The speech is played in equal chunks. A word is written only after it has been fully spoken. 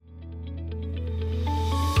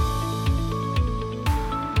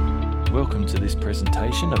Welcome to this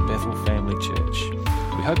presentation of Bethel Family Church.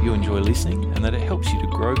 We hope you enjoy listening and that it helps you to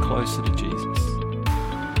grow closer to Jesus.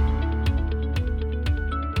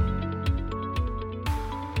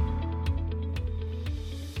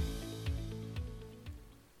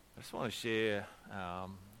 I just want to share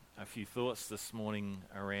a few thoughts this morning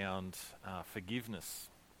around forgiveness.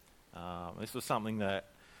 This was something that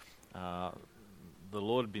the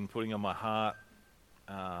Lord had been putting on my heart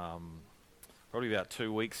probably about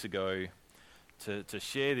 2 weeks ago to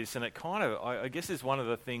share this, and it kind of, I guess, is one of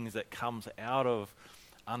the things that comes out of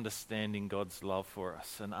understanding God's love for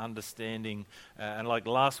us and understanding, and like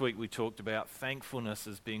last week we talked about thankfulness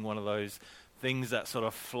as being one of those things that sort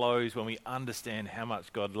of flows when we understand how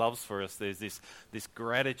much God loves for us. There's this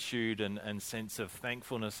gratitude and sense of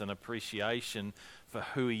thankfulness and appreciation for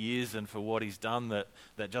who He is and for what He's done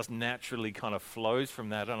that just naturally kind of flows from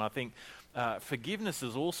that. And I think forgiveness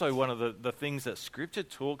is also one of the things that Scripture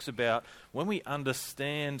talks about when we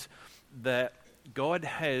understand that God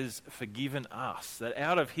has forgiven us, that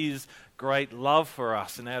out of His great love for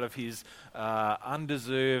us and out of His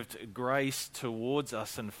undeserved grace towards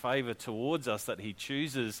us and favor towards us, that He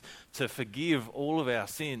chooses to forgive all of our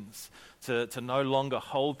sins, to no longer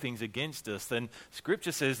hold things against us. Then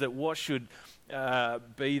Scripture says that what should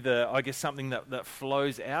be something that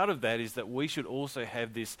flows out of that is that we should also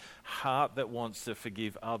have this heart that wants to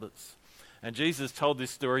forgive others. And Jesus told this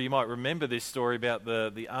story. You might remember this story about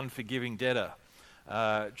the unforgiving debtor. Do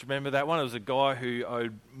you remember that one? It was a guy who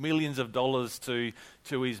owed millions of dollars to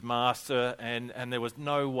his master, and there was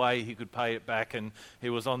no way he could pay it back, and he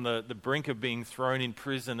was on the brink of being thrown in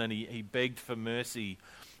prison, and he begged for mercy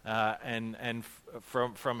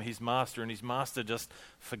from his master, and his master just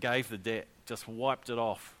forgave the debt, just wiped it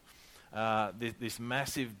off, this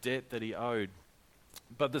massive debt that he owed.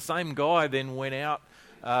 But the same guy then went out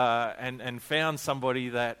and found somebody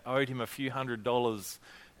that owed him a few $100s,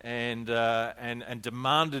 and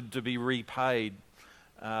demanded to be repaid.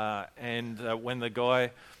 When the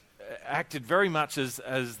guy acted very much as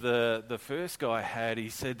the first guy had, he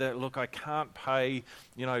said that, look, I can't pay,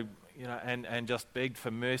 and just begged for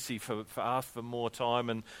mercy, for asked for more time,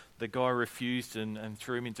 and the guy refused and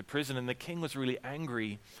threw him into prison. And the king was really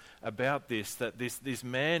angry about this, that this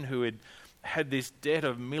man who had this debt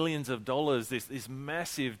of millions of dollars, this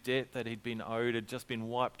massive debt that he'd been owed, had just been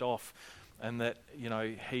wiped off, and that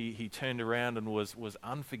he turned around and was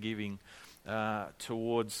unforgiving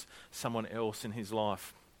towards someone else in his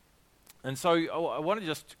life. And so I want to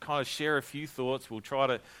just kind of share a few thoughts. We'll try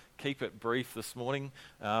to keep it brief this morning.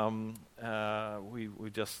 We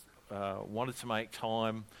just wanted to make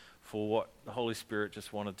time for what the Holy Spirit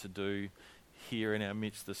just wanted to do here in our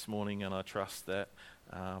midst this morning, and I trust that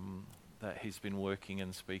He's been working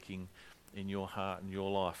and speaking in your heart and your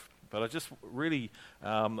life. But I just really,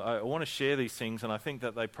 I want to share these things, and I think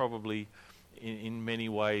that they probably, in many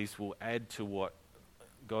ways, will add to what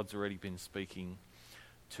God's already been speaking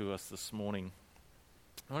to us this morning.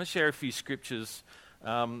 I want to share a few scriptures.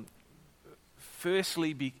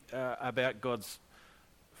 Firstly, about God's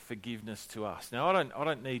forgiveness to us. Now, I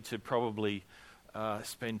don't need to probably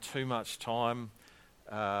spend too much time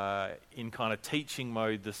in kind of teaching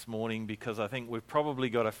mode this morning, because I think we've probably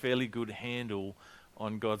got a fairly good handle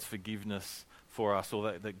on God's forgiveness for us,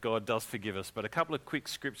 or that God does forgive us. But a couple of quick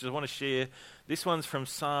scriptures I want to share. This one's from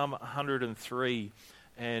Psalm 103,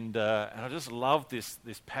 and I just love this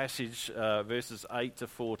passage, verses 8 to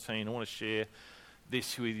 14. I want to share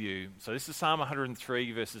this with you. So this is Psalm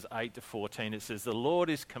 103, verses 8 to 14. It says, "The Lord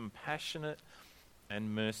is compassionate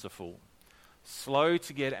and merciful, slow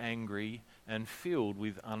to get angry, and filled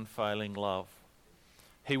with unfailing love.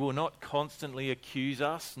 He will not constantly accuse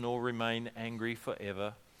us, nor remain angry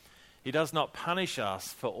forever. He does not punish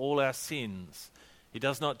us for all our sins. He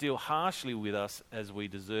does not deal harshly with us as we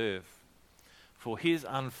deserve. For His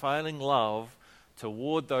unfailing love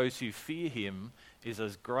toward those who fear Him is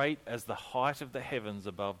as great as the height of the heavens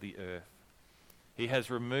above the earth. He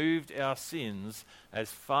has removed our sins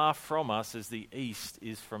as far from us as the east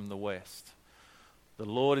is from the west. The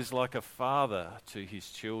Lord is like a father to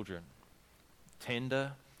His children,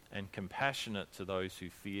 tender and compassionate to those who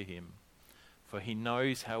fear Him. For He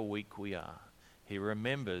knows how weak we are. He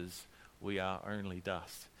remembers we are only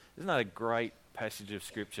dust." Isn't that a great passage of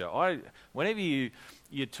Scripture? Whenever you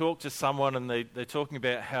talk to someone and they're talking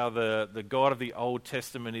about how the God of the Old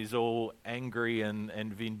Testament is all angry and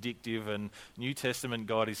vindictive, and New Testament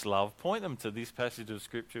God is love, point them to this passage of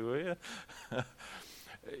Scripture, will you?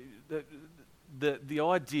 The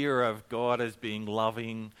idea of God as being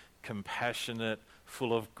loving, compassionate,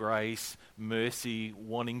 full of grace, mercy,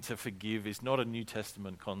 wanting to forgive is not a New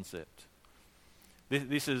Testament concept.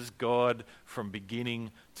 This is God from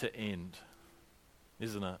beginning to end,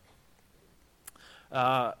 isn't it?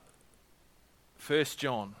 1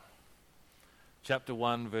 John chapter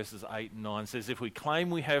 1 verses 8 and 9 says, if we claim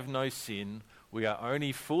we have no sin, we are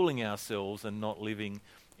only fooling ourselves and not living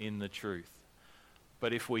in the truth.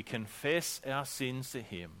 But if we confess our sins to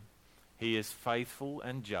him, he is faithful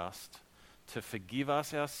and just to forgive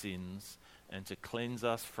us our sins and to cleanse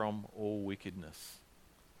us from all wickedness.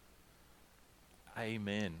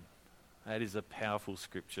 Amen. That is a powerful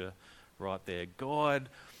scripture right there. God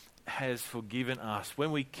has forgiven us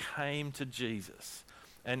when we came to Jesus.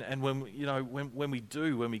 And when when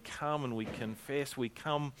we come and we confess, we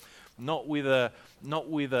come not with a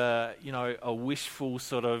a wishful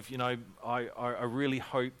sort of, I really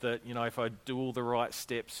hope that, if I do all the right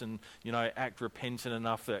steps and, act repentant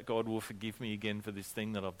enough that God will forgive me again for this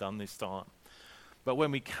thing that I've done this time. But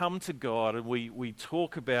when we come to God and we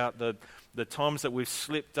talk about the times that we've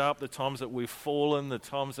slipped up, the times that we've fallen, the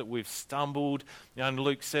times that we've stumbled, in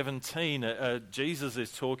Luke 17, Jesus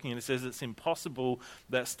is talking and it says it's impossible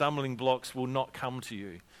that stumbling blocks will not come to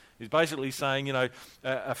you. He's basically saying,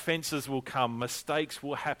 offenses will come, mistakes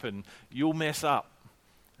will happen, you'll mess up.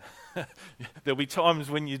 There'll be times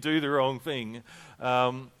when you do the wrong thing.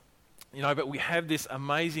 But we have this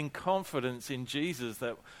amazing confidence in Jesus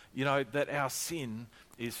that, that our sin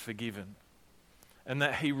is forgiven and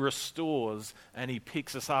that he restores and he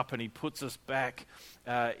picks us up and he puts us back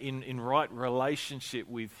in right relationship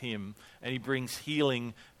with him, and he brings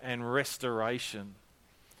healing and restoration.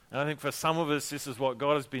 And I think for some of us, this is what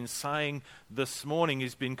God has been saying this morning.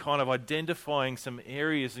 He's been kind of identifying some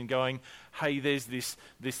areas and going, hey, there's this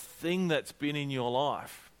thing that's been in your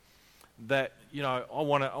life that, I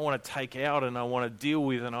want to take out and I want to deal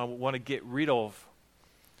with and I want to get rid of,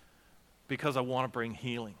 because I want to bring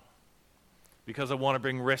healing, because I want to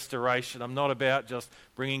bring restoration. I'm not about just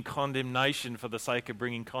bringing condemnation for the sake of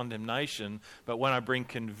bringing condemnation, but when I bring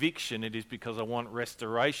conviction, it is because I want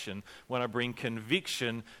restoration. When I bring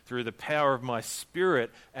conviction through the power of my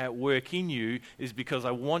Spirit at work in you, is because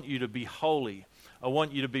I want you to be holy. I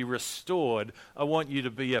want you to be restored. I want you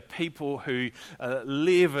to be a people who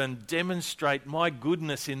live and demonstrate my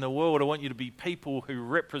goodness in the world. I want you to be people who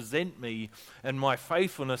represent me and my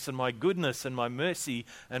faithfulness and my goodness and my mercy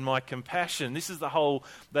and my compassion. This is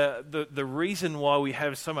the reason why we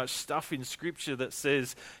have so much stuff in Scripture that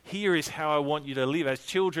says, here is how I want you to live. As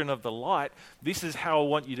children of the light, this is how I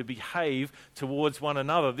want you to behave towards one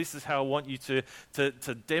another. This is how I want you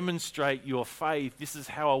to demonstrate your faith. This is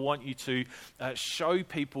how I want you to show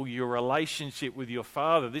people your relationship with your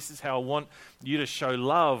Father. This is how I want you to show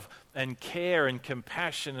love and care and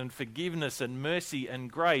compassion and forgiveness and mercy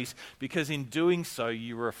and grace, because in doing so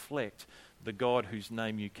you reflect the God whose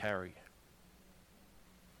name you carry.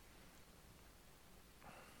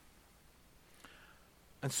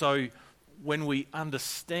 And so when we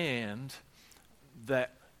understand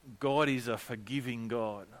that God is a forgiving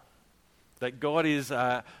God, that God is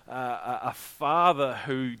a Father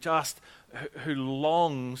who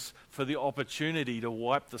longs for the opportunity to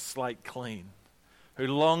wipe the slate clean, who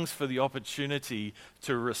longs for the opportunity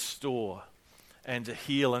to restore and to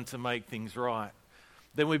heal and to make things right,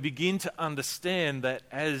 then we begin to understand that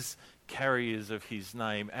as carriers of his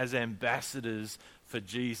name, as ambassadors for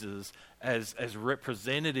Jesus, as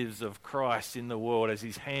representatives of Christ in the world, as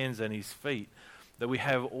his hands and his feet, that we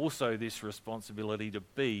have also this responsibility to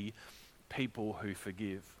be people who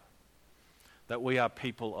forgive. That we are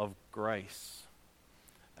people of grace,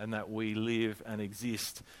 and that we live and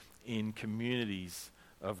exist in communities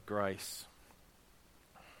of grace.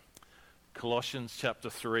 Colossians chapter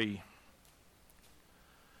 3,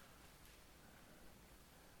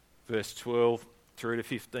 verse 12 through to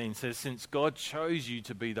 15 says, since God chose you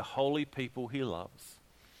to be the holy people he loves,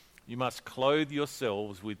 you must clothe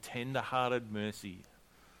yourselves with tender-hearted mercy,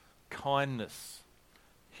 kindness,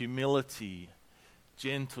 humility,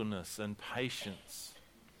 gentleness and patience.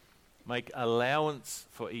 Make allowance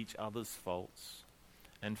for each other's faults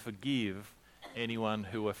and forgive anyone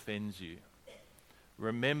who offends you.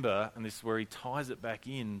 Remember, and this is where he ties it back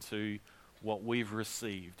into what we've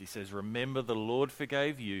received. He says, remember the Lord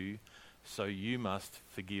forgave you, so you must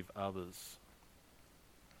forgive others.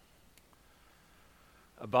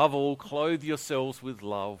 Above all, clothe yourselves with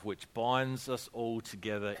love, which binds us all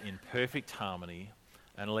together in perfect harmony.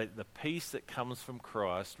 And let the peace that comes from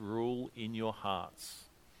Christ rule in your hearts.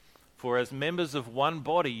 For as members of one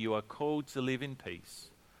body, you are called to live in peace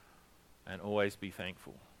and always be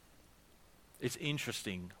thankful. It's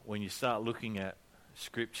interesting when you start looking at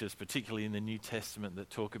scriptures, particularly in the New Testament,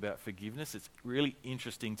 that talk about forgiveness. It's really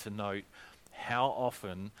interesting to note how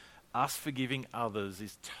often us forgiving others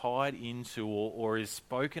is tied into or is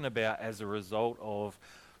spoken about as a result of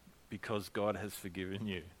because God has forgiven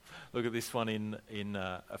you. Look at this one in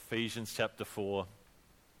Ephesians chapter 4.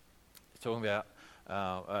 It's talking about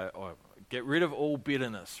get rid of all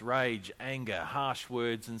bitterness, rage, anger, harsh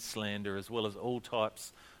words and slander, as well as all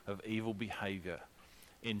types of evil behavior.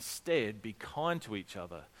 Instead, be kind to each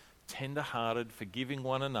other, tender-hearted, forgiving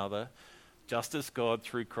one another, just as God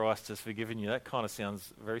through Christ has forgiven you. That kind of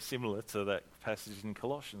sounds very similar to that passage in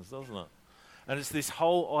Colossians, doesn't it? And it's this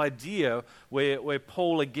whole idea where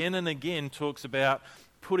Paul again and again talks about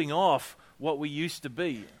putting off what we used to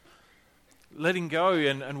be, letting go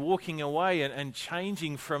and walking away and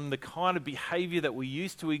changing from the kind of behavior that we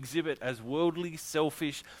used to exhibit as worldly,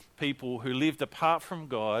 selfish people who lived apart from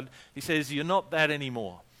God. He says, you're not that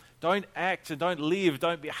anymore. Don't act and don't live,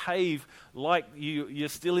 don't behave like you're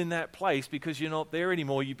still in that place because you're not there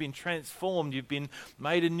anymore. You've been transformed. You've been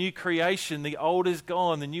made a new creation. The old is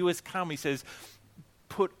gone. The new has come. He says,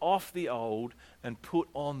 put off the old and put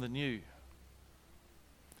on the new.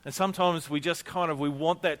 And sometimes we just we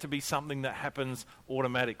want that to be something that happens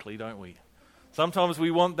automatically, don't we? Sometimes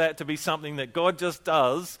we want that to be something that God just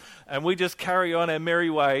does, and we just carry on our merry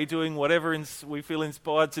way doing whatever we feel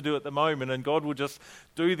inspired to do at the moment, and God will just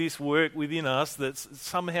do this work within us that's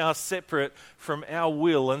somehow separate from our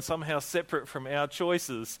will and somehow separate from our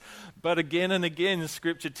choices. But again and again,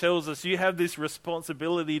 Scripture tells us you have this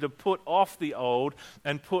responsibility to put off the old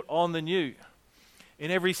and put on the new. In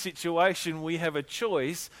every situation, we have a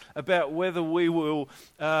choice about whether we will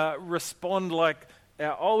respond like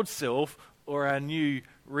our old self or our new,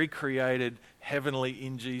 recreated, heavenly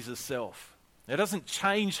in Jesus self. It doesn't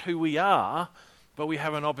change who we are, but we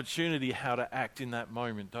have an opportunity how to act in that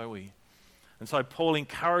moment, don't we? And so Paul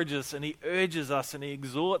encourages and he urges us and he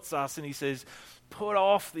exhorts us and he says, put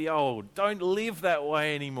off the old. Don't live that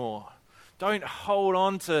way anymore. Don't hold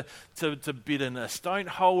on to bitterness. Don't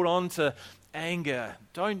hold on to anger.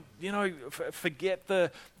 Don't, forget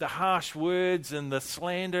the harsh words and the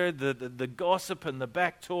slander, the gossip and the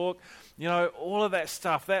back talk. All of that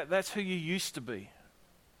stuff. That's who you used to be.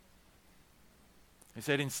 He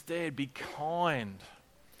said, instead, be kind,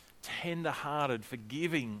 tender-hearted,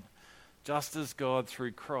 forgiving, just as God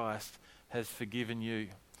through Christ has forgiven you.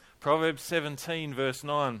 Proverbs 17, verse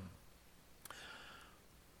 9. It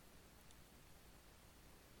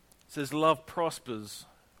says, love prospers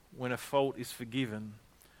when a fault is forgiven,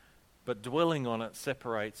 but dwelling on it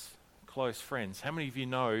separates close friends. How many of you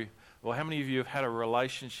know, or how many of you have had a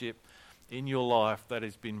relationship in your life that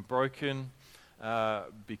has been broken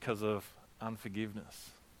because of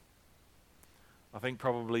unforgiveness? I think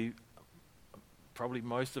probably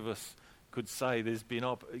most of us could say there's been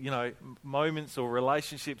moments or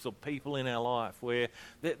relationships or people in our life where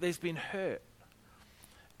there's been hurt.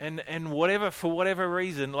 And for whatever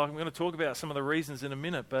reason, like I'm going to talk about some of the reasons in a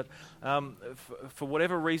minute, but for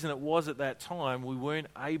whatever reason it was at that time, we weren't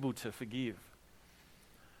able to forgive.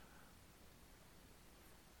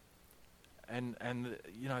 And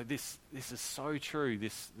this is so true.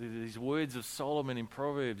 These words of Solomon in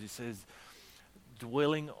Proverbs, it says,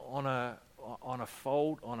 dwelling on a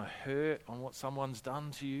fault, on a hurt, on what someone's done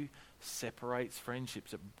to you, separates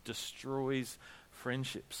friendships. It destroys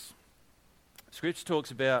friendships. Scripture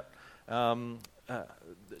talks about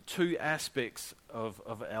two aspects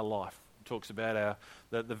of our life. It talks about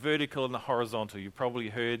the vertical and the horizontal. You've probably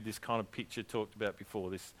heard this kind of picture talked about before,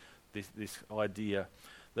 this idea.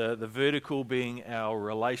 The vertical being our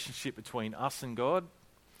relationship between us and God,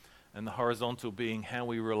 and the horizontal being how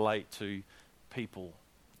we relate to people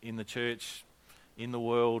in the church, in the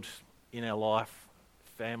world, in our life,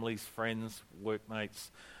 families, friends, workmates,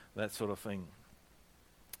 that sort of thing.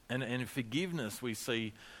 And in forgiveness, we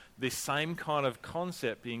see this same kind of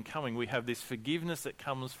concept being coming. We have this forgiveness that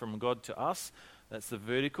comes from God to us, that's the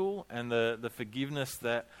vertical, and the forgiveness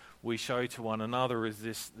that we show to one another is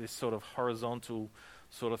this sort of horizontal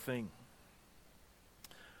sort of thing.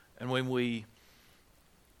 And when we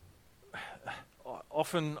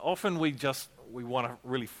often we want to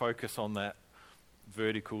really focus on that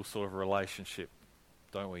vertical sort of relationship,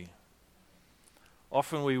 don't we?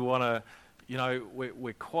 Often we want to,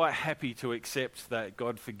 we're quite happy to accept that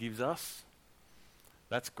God forgives us.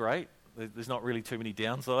 That's great. There's not really too many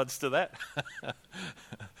downsides to that.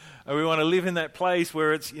 And we want to live in that place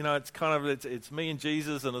where it's me and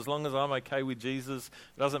Jesus, and as long as I'm okay with Jesus,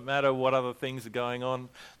 it doesn't matter what other things are going on.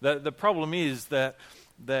 The problem is that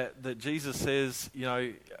Jesus says,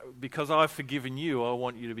 because I've forgiven you, I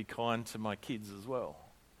want you to be kind to my kids as well.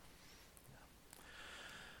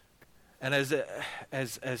 And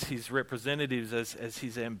as his representatives, as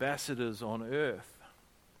his ambassadors on earth,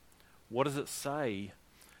 what does it say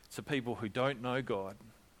to people who don't know God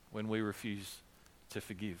when we refuse to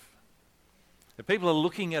forgive? If people are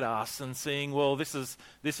looking at us and seeing, well, this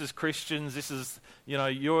is Christians, this is,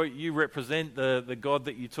 you represent the God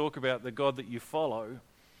that you talk about, the God that you follow.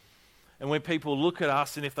 And when people look at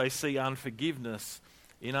us and if they see unforgiveness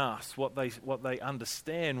in us, what they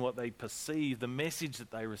understand, what they perceive, the message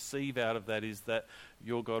that they receive out of that is that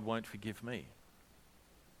your God won't forgive me.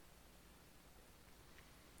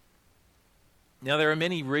 Now, there are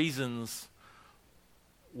many reasons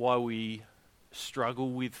why we struggle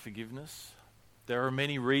with forgiveness. There are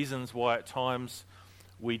many reasons why at times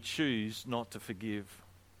we choose not to forgive.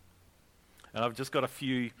 And I've just got a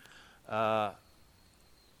few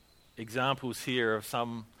examples here of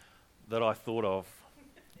some that I thought of.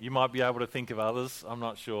 You might be able to think of others, I'm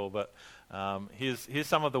not sure, but here's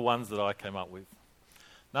some of the ones that I came up with.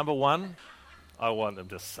 Number one, I want them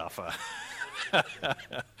to suffer.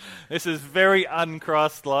 This is very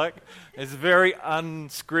un-Christ-like. It's very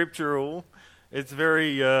unscriptural. It's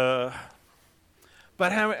very...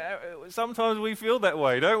 But sometimes we feel that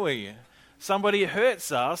way, don't we? Somebody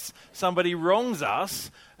hurts us, somebody wrongs us,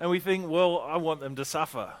 and we think, well, I want them to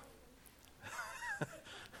suffer.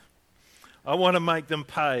 I want to make them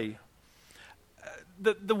pay.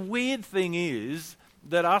 The weird thing is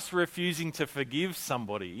that us refusing to forgive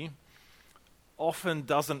somebody often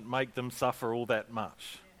doesn't make them suffer all that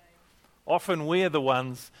much. Often we're the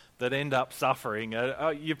ones that end up suffering.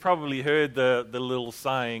 You've probably heard the little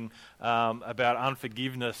saying about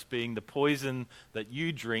unforgiveness being the poison that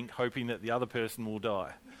you drink, hoping that the other person will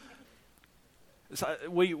die. So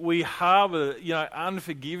we harbour,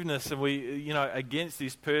 unforgiveness, and we, against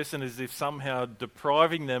this person as if somehow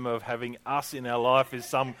depriving them of having us in our life is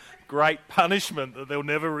some great punishment that they'll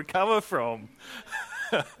never recover from.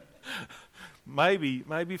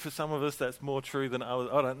 Maybe for some of us that's more true than others.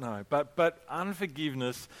 I don't know. But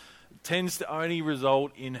unforgiveness tends to only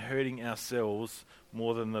result in hurting ourselves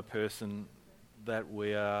more than the person that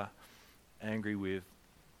we are angry with.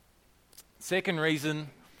 Second reason,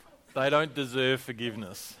 they don't deserve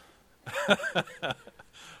forgiveness.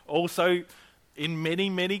 Also, in many,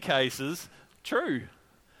 many cases, true.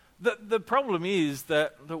 The problem is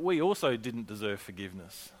that we also didn't deserve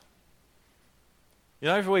forgiveness.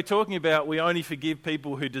 If we're talking about we only forgive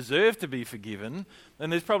people who deserve to be forgiven, then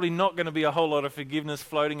there's probably not going to be a whole lot of forgiveness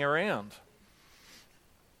floating around.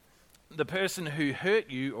 The person who hurt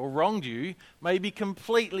you or wronged you may be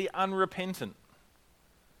completely unrepentant.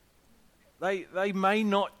 They may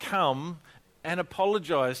not come and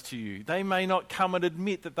apologize to you. They may not come and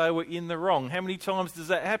admit that they were in the wrong. How many times does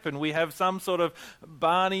that happen? We have some sort of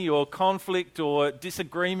Barney or conflict or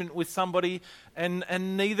disagreement with somebody and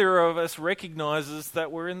neither of us recognizes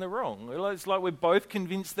that we're in the wrong. It's like we're both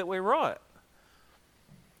convinced that we're right.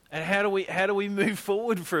 And how do we move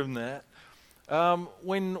forward from that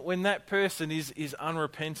when that person is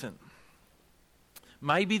unrepentant?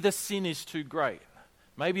 Maybe the sin is too great.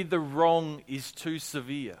 Maybe the wrong is too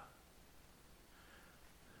severe.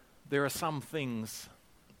 There are some things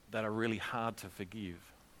that are really hard to forgive,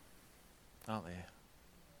 aren't there?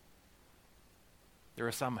 There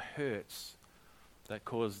are some hurts that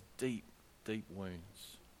cause deep, deep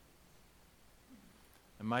wounds.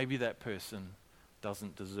 And maybe that person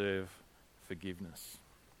doesn't deserve forgiveness.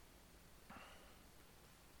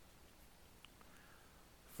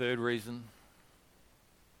 Third reason,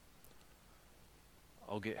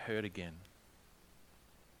 I'll get hurt again.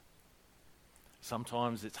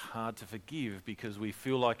 Sometimes it's hard to forgive because we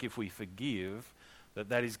feel like if we forgive,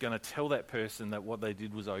 that is going to tell that person that what they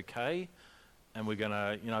did was okay, and we're going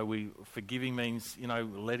to, forgiving means,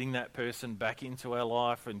 letting that person back into our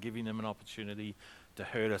life and giving them an opportunity to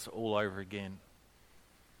hurt us all over again.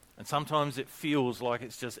 And sometimes it feels like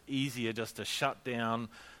it's just easier just to shut down,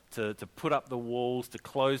 to put up the walls, to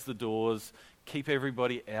close the doors, keep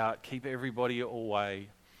everybody out, keep everybody away,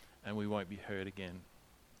 and we won't be hurt again.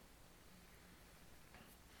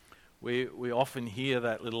 We often hear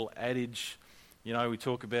that little adage, we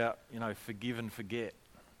talk about, forgive and forget.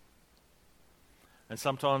 And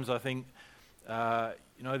sometimes I think,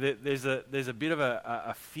 there's a bit of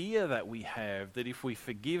a fear that we have that if we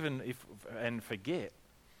forgive and forget,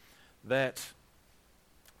 that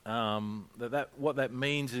what that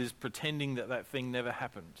means is pretending that thing never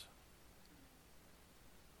happened.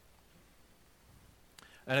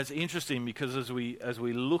 And it's interesting because as we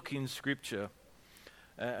look in Scripture,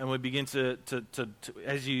 and we begin to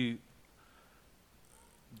as you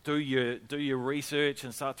do your research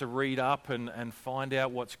and start to read up and find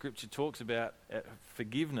out what Scripture talks about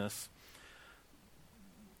forgiveness,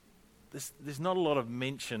 there's not a lot of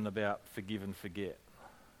mention about forgive and forget.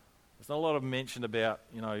 There's not a lot of mention about,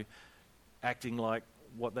 acting like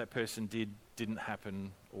what that person didn't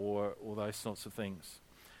happen, or those sorts of things.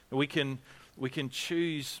 We can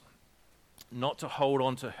choose not to hold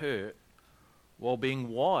on to hurt while being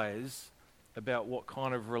wise about what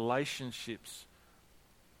kind of relationships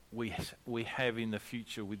we have in the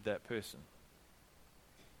future with that person.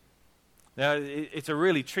 Now, it's a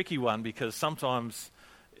really tricky one, because sometimes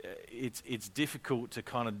it's difficult to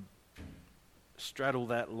kind of straddle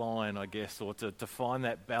that line, I guess, or to find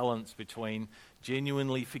that balance between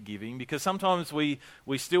genuinely forgiving, because sometimes we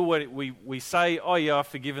say, oh yeah, I've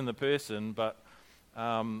forgiven the person, but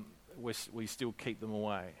we still keep them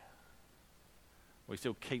away. We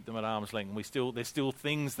still keep them at arm's length. There's still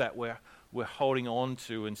things that we're holding on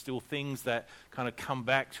to, and still things that kind of come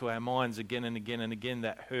back to our minds again and again and again.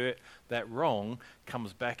 That hurt, that wrong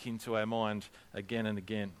comes back into our mind again and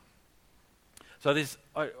again. So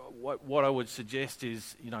what I would suggest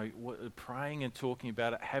is, praying and talking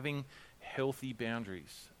about it, having healthy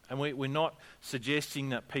boundaries. And we're not suggesting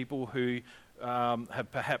that people who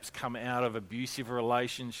have perhaps come out of abusive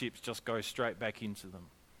relationships just go straight back into them.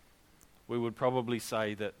 We would probably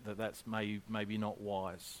say that's maybe not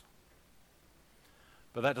wise.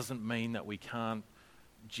 But that doesn't mean that we can't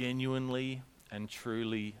genuinely and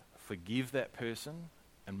truly forgive that person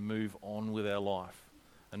and move on with our life,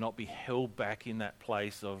 and not be held back in that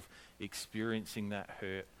place of experiencing that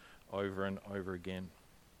hurt over and over again.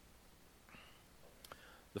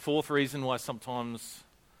 The fourth reason why sometimes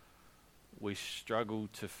we struggle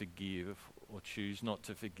to forgive or choose not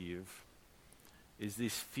to forgive is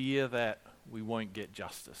this fear that we won't get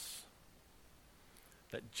justice.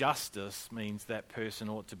 That justice means that person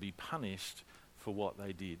ought to be punished for what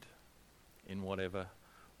they did, in whatever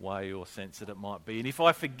way or sense that it might be. And if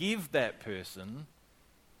I forgive that person,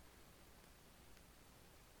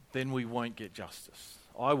 then we won't get justice.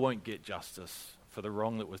 I won't get justice for the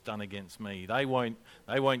wrong that was done against me. They won't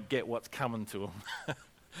get what's coming to them.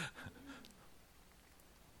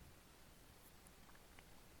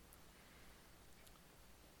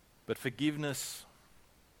 But forgiveness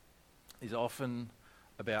is often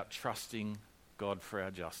about trusting God for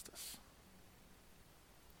our justice.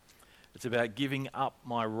 It's about giving up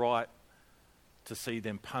my right to see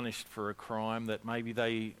them punished for a crime that maybe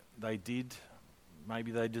they did.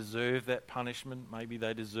 Maybe they deserve that punishment. Maybe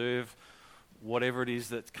they deserve whatever it is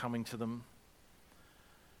that's coming to them.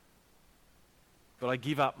 But I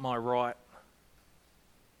give up my right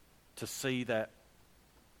to see that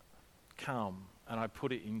come, and I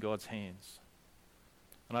put it in God's hands.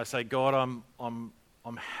 And I say, God,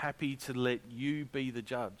 I'm happy to let you be the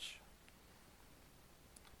judge.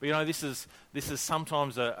 But this is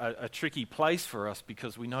sometimes a tricky place for us,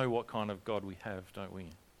 because we know what kind of God we have, don't we?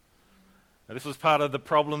 Now, this was part of the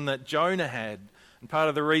problem that Jonah had, and part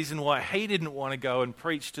of the reason why he didn't want to go and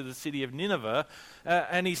preach to the city of Nineveh.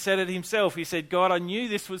 And he said it himself. He said, God, I knew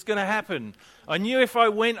this was going to happen. I knew if I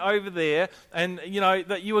went over there and,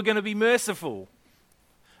 that you were going to be merciful.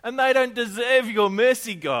 And they don't deserve your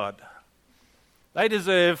mercy, God. They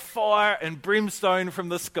deserve fire and brimstone from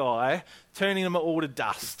the sky, turning them all to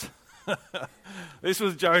dust. This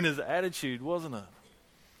was Jonah's attitude, wasn't it?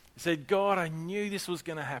 He said, God, I knew this was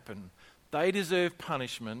going to happen. They deserve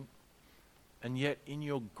punishment, and yet in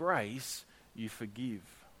your grace, you forgive.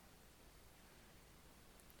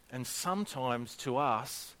 And sometimes to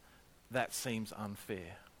us, that seems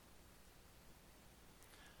unfair.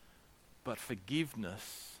 But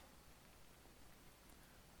forgiveness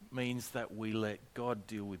means that we let God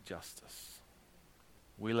deal with justice.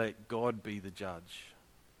 We let God be the judge.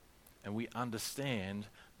 And we understand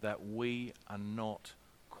that we are not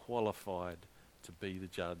qualified to be the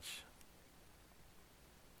judge.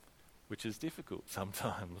 Which is difficult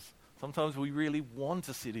sometimes. Sometimes we really want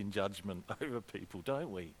to sit in judgment over people,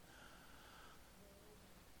 don't we?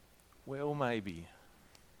 Well, maybe.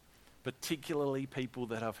 Particularly people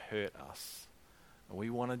that have hurt us. And we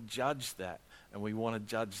want to judge that, and we want to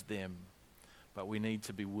judge them. But we need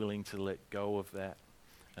to be willing to let go of that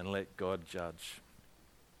and let God judge.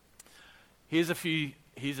 Here's a few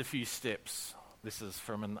steps. This is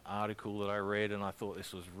from an article that I read, and I thought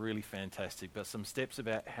this was really fantastic. But some steps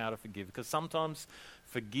about how to forgive. Because sometimes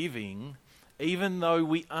forgiving, even though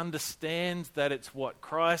we understand that it's what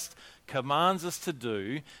Christ commands us to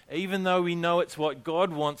do, even though we know it's what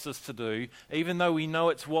God wants us to do, even though we know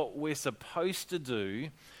it's what we're supposed to do,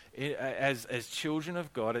 as children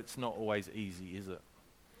of God, it's not always easy, is it?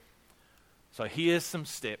 So here's some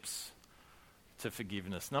steps to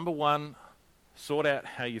forgiveness. Number one, sort out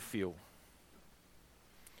how you feel.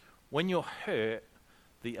 When you're hurt,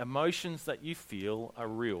 the emotions that you feel are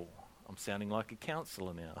real. I'm sounding like a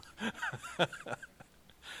counsellor now.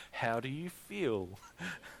 How do you feel?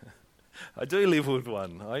 I do live with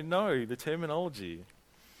one. I know the terminology.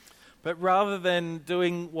 But rather than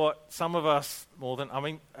doing what some of us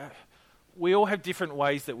we all have different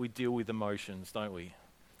ways that we deal with emotions, don't we?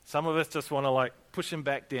 Some of us just want to push them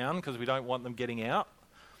back down because we don't want them getting out.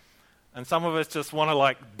 And some of us just want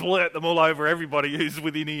to blurt them all over everybody who's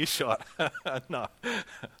within earshot. No.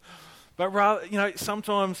 But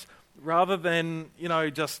sometimes rather than,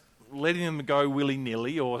 just letting them go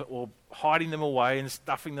willy-nilly or hiding them away and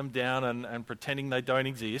stuffing them down and pretending they don't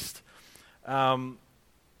exist,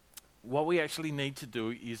 what we actually need to do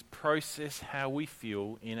is process how we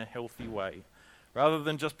feel in a healthy way. Rather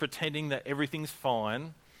than just pretending that everything's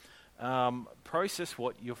fine, process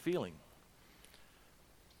what you're feeling.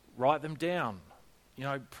 Write them down.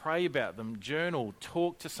 Pray about them. Journal.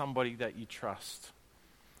 Talk to somebody that you trust.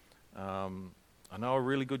 I know a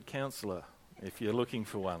really good counsellor if you're looking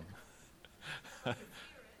for one.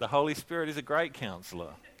 The Holy Spirit is a great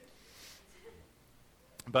counsellor.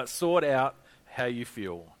 But sort out how you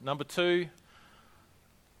feel. Number 2,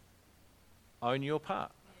 own your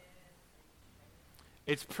part.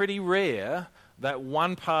 It's pretty rare that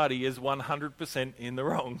one party is 100% in the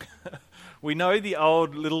wrong. We know the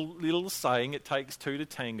old little saying, it takes two to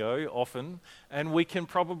tango, often, and we can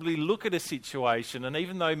probably look at a situation, and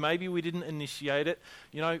even though maybe we didn't initiate it,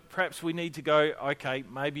 perhaps we need to go, okay,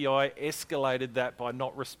 maybe I escalated that by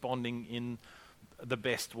not responding in the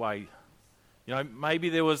best way. Maybe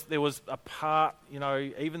there was a part,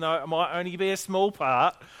 even though it might only be a small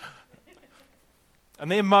part, and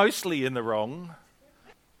they're mostly in the wrong,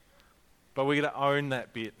 but we're going to own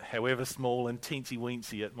that bit, however small and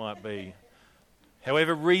teensy-weensy it might be.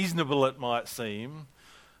 However reasonable it might seem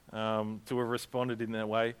to have responded in that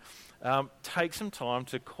way. Take some time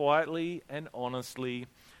to quietly and honestly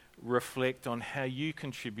reflect on how you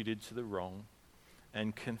contributed to the wrong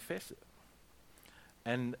and confess it.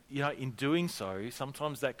 And, in doing so,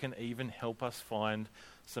 sometimes that can even help us find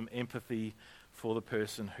some empathy for the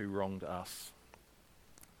person who wronged us.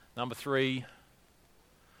 Number 3,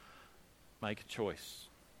 make a choice.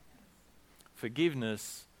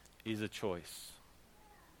 Forgiveness is a choice.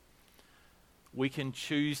 We can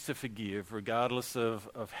choose to forgive regardless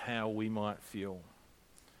of how we might feel.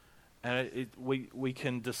 And we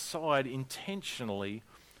can decide intentionally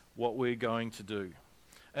what we're going to do.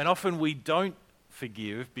 And often we don't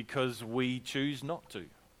forgive because we choose not to.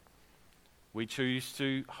 We choose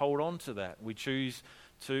to hold on to that. We choose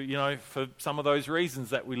to, for some of those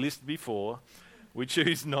reasons that we listed before, we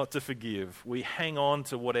choose not to forgive. We hang on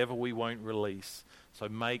to whatever we won't release. So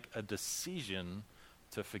make a decision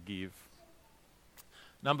to forgive.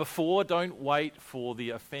 Number 4, don't wait for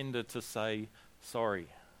the offender to say sorry.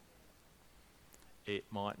 It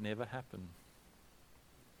might never happen.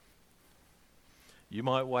 You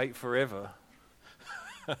might wait forever.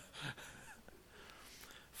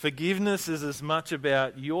 Forgiveness is as much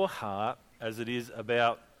about your heart as it is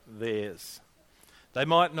about theirs. They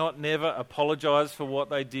might not never apologize for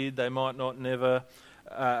what they did. They might not ever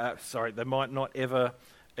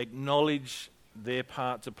acknowledge their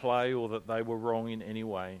part to play or that they were wrong in any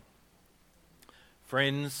way.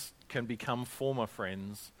 Friends can become former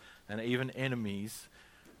friends and even enemies,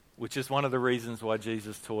 which is one of the reasons why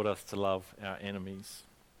Jesus taught us to love our enemies.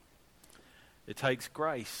 It takes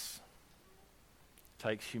grace, it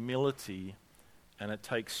takes humility, and it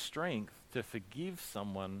takes strength to forgive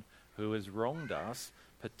someone who has wronged us,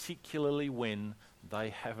 particularly when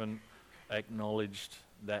they haven't acknowledged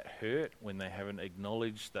that hurt, when they haven't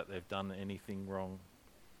acknowledged that they've done anything wrong.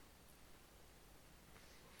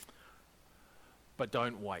 But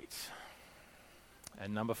don't wait.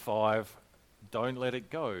 And number 5, don't let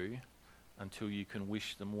it go until you can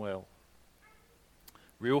wish them well.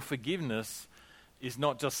 Real forgiveness is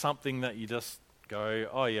not just something that you just go,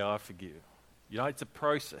 oh yeah, I forgive. It's a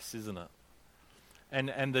process, isn't it?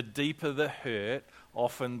 And the deeper the hurt,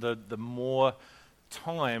 often the more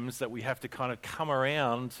times that we have to kind of come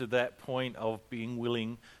around to that point of being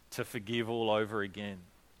willing to forgive all over again.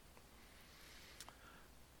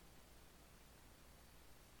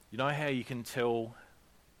 You know how you can tell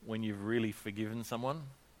when you've really forgiven someone?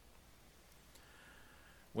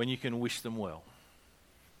 When you can wish them well.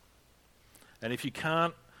 And if you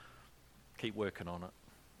can't, keep working on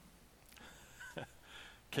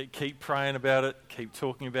it. keep praying about it, keep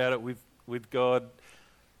talking about it with God.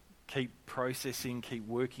 Keep processing, keep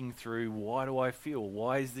working through, why do I feel?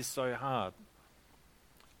 Why is this so hard?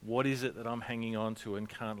 What is it that I'm hanging on to and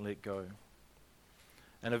can't let go?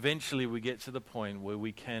 And eventually we get to the point where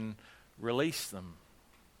we can release them.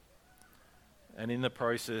 And in the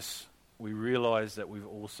process, we realize that we've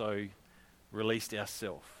also released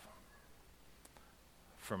ourselves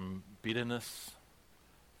from bitterness,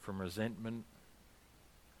 from resentment,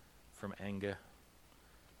 from anger.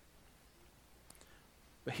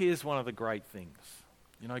 But here's one of the great things.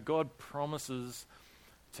 God promises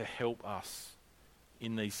to help us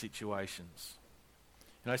in these situations.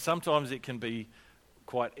 Sometimes it can be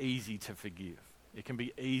quite easy to forgive. It can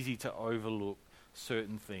be easy to overlook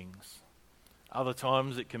certain things. Other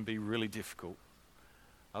times it can be really difficult.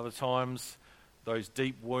 Other times, those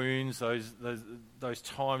deep wounds, those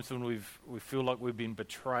times when we feel like we've been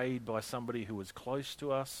betrayed by somebody who was close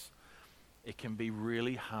to us, it can be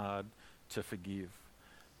really hard to forgive.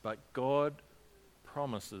 But God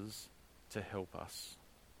promises to help us.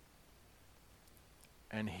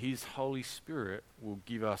 And His Holy Spirit will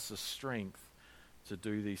give us the strength to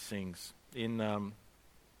do these things. In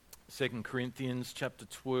 2 Corinthians chapter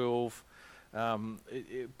 12,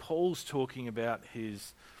 Paul's talking about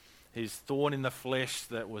his thorn in the flesh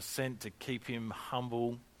that was sent to keep him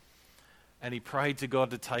humble, and he prayed to God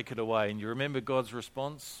to take it away. And you remember God's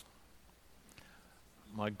response?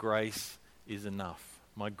 My grace is enough.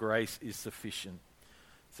 My grace is sufficient.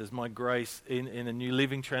 It says, my grace, in the New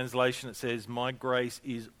Living Translation, it says, my grace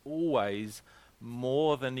is always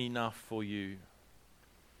more than enough for you,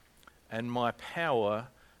 and my power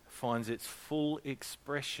finds its full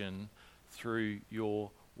expression through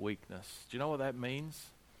your weakness. Do you know what that means?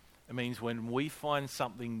 It means when we find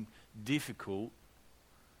something difficult,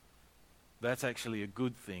 that's actually a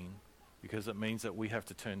good thing, because it means that we have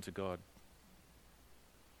to turn to God.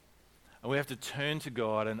 And we have to turn to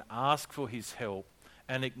God and ask for His help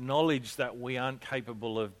and acknowledge that we aren't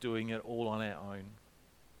capable of doing it all on our own.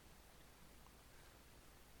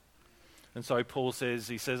 And so Paul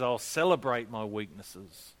says, I'll celebrate my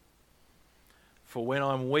weaknesses. For when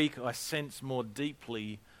I'm weak, I sense more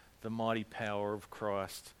deeply the mighty power of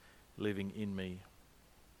Christ living in me.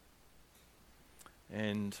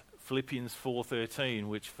 And Philippians 4:13,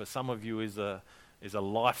 which for some of you is a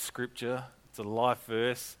life scripture, it's a life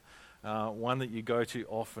verse, one that you go to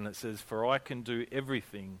often. It says, for I can do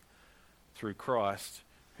everything through Christ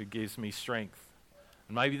who gives me strength.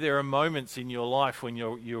 And maybe there are moments in your life when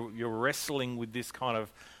you're wrestling with this kind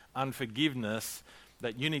of unforgiveness,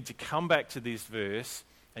 that you need to come back to this verse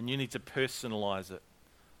and you need to personalize it.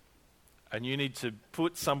 And you need to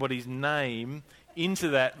put somebody's name into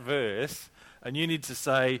that verse, and you need to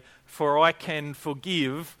say, for I can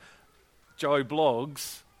forgive Joe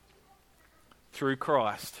Bloggs through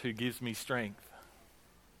Christ who gives me strength.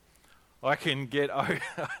 I can get over.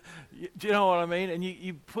 Do you know what I mean? And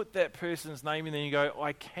you put that person's name in there and you go,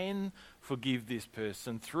 I can forgive this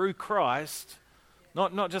person through Christ,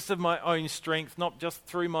 not just of my own strength, not just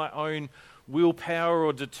through my own willpower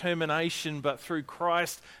or determination, but through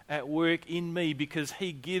Christ at work in me, because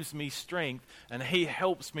He gives me strength and He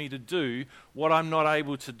helps me to do what I'm not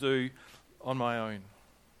able to do on my own.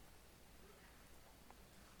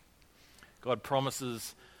 God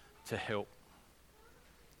promises to help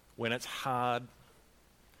when it's hard,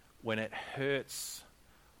 when it hurts,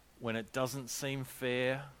 when it doesn't seem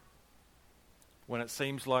fair, when it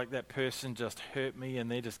seems like that person just hurt me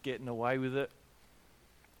and they're just getting away with it.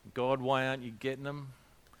 God, why aren't you getting them?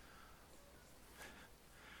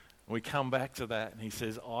 We come back to that and He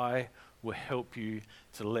says, I will help you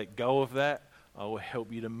to let go of that. I will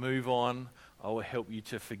help you to move on. I will help you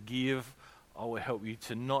to forgive. I will help you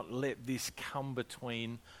to not let this come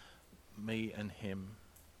between me and Him.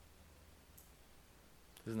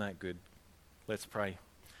 Isn't that good? Let's pray.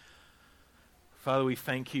 Father, we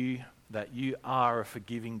thank you that you are a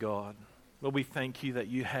forgiving God. Lord, we thank you that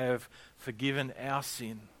you have forgiven our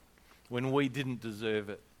sin when we didn't deserve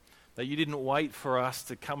it. That you didn't wait for us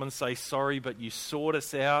to come and say sorry, but you sought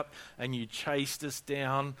us out and you chased us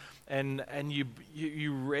down and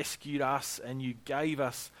you rescued us and you gave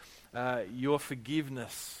us your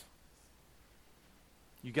forgiveness.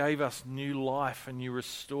 You gave us new life and you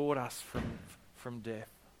restored us from death.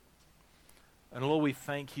 And Lord, we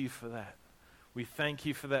thank you for that. We thank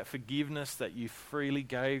you for that forgiveness that you freely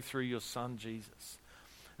gave through your Son, Jesus.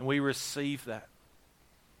 And we receive that.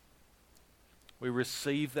 We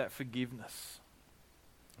receive that forgiveness.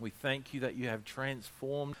 We thank you that you have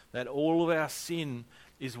transformed, that all of our sin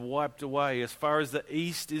is wiped away. As far as the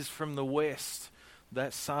east is from the west,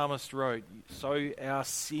 that psalmist wrote, so our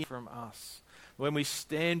sin from us. When we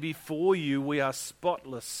stand before you, we are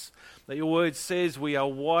spotless. That your word says we are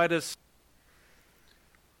white as snow.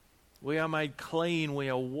 We are made clean. We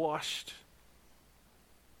are washed.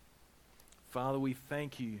 Father, we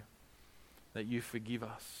thank you that you forgive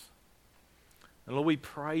us. And Lord, we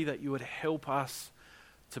pray that you would help us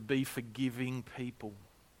to be forgiving people.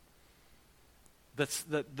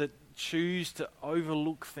 That choose to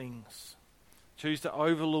overlook things. Choose to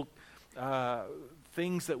overlook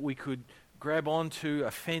things that we could grab onto,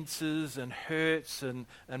 offenses and hurts and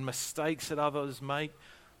mistakes that others make.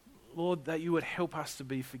 Lord, that you would help us to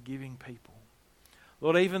be forgiving people.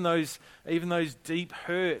 Lord, even those deep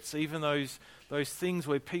hurts, even those things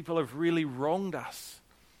where people have really wronged us,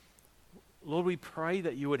 Lord, we pray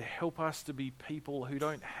that you would help us to be people who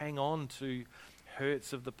don't hang on to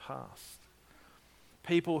hurts of the past.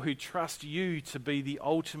 People who trust you to be the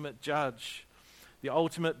ultimate judge, the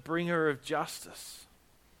ultimate bringer of justice.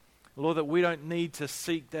 Lord, that we don't need to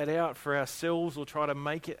seek that out for ourselves or try to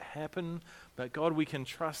make it happen, but God, we can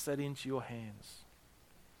trust that into your hands.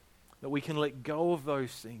 That we can let go of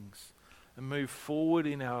those things and move forward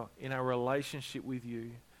in our relationship with you.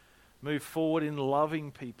 Move forward in loving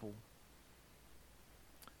people.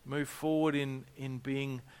 Move forward in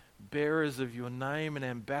being bearers of your name and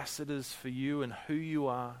ambassadors for you and who you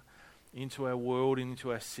are into our world,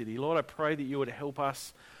 into our city. Lord, I pray that you would help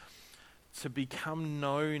us to become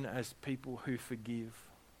known as people who forgive.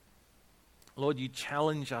 Lord, you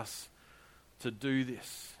challenge us to do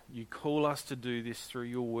this. You call us to do this through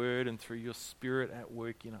your word and through your Spirit at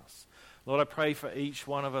work in us. Lord, I pray for each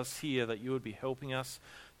one of us here that you would be helping us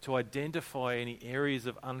to identify any areas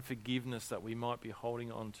of unforgiveness that we might be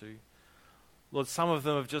holding on to. Lord, some of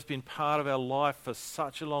them have just been part of our life for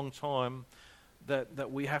such a long time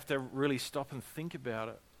that we have to really stop and think about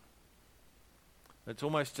it. It's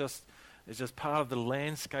almost just part of the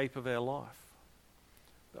landscape of our life.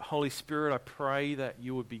 But Holy Spirit, I pray that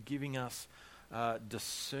you would be giving us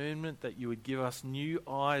discernment, that you would give us new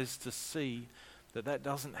eyes to see that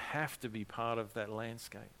doesn't have to be part of that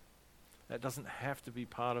landscape. That doesn't have to be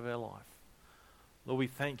part of our life. Lord, we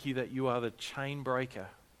thank you that you are the chain breaker,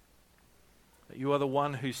 that you are the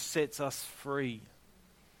one who sets us free.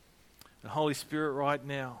 And Holy Spirit, right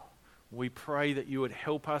now, we pray that you would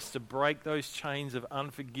help us to break those chains of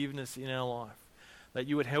unforgiveness in our life, that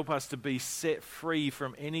you would help us to be set free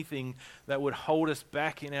from anything that would hold us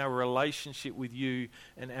back in our relationship with you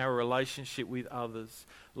and our relationship with others.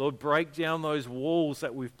 Lord, break down those walls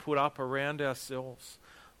that we've put up around ourselves.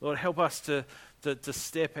 Lord, help us to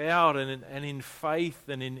step out and in faith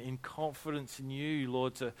and in confidence in you,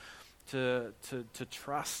 Lord, to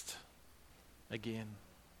trust again.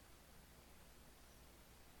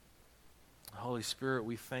 Holy Spirit,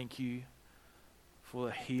 we thank you for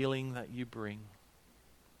the healing that you bring.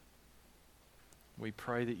 We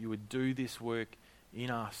pray that you would do this work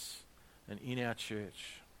in us and in our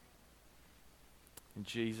church. In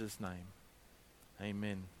Jesus' name,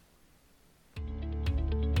 amen.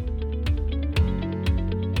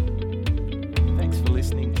 Thanks for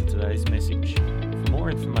listening to today's message. For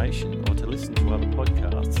more information or to listen to other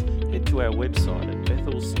podcasts, head to our website at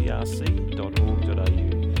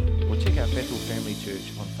bethelcrc.org.au or check out Bethel Family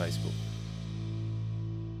Church on Facebook.